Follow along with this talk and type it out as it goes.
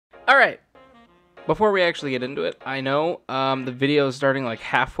Alright, before we actually get into it, I know the video is starting like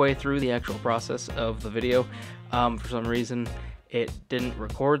halfway through the actual process of the video. For some reason, it didn't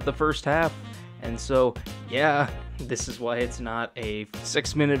record the first half, and so, yeah, this is why it's not a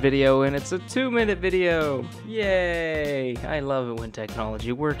 6-minute video and it's a 2-minute video. Yay! I love it when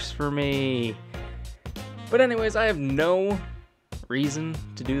technology works for me. But anyways, I have no reason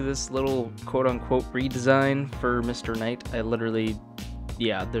to do this little quote-unquote redesign for Mr. Knight. I literally,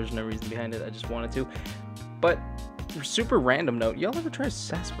 yeah, there's no reason behind it, I just wanted to. But, super random note, y'all ever try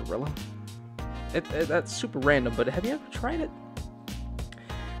sarsaparilla? That's super random, but have you ever tried it?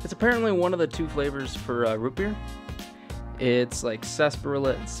 It's apparently one of the 2 flavors for root beer. It's like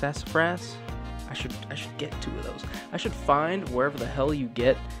sarsaparilla and sassafras. I should get 2 of those. I should find wherever the hell you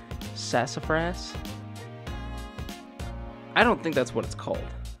get sassafras. I don't think that's what it's called.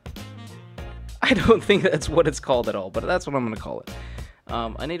 I don't think that's what it's called at all, but that's what I'm gonna call it.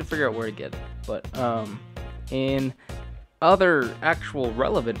 I need to figure out where to get it. But in other actual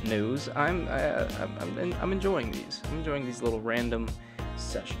relevant news, I'm enjoying these. I'm enjoying these little random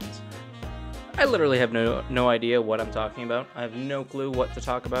sessions. I literally have no idea what I'm talking about. I have no clue what to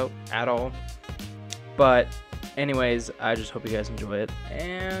talk about at all. But anyways, I just hope you guys enjoy it.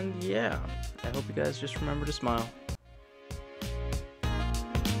 And yeah, I hope you guys just remember to smile.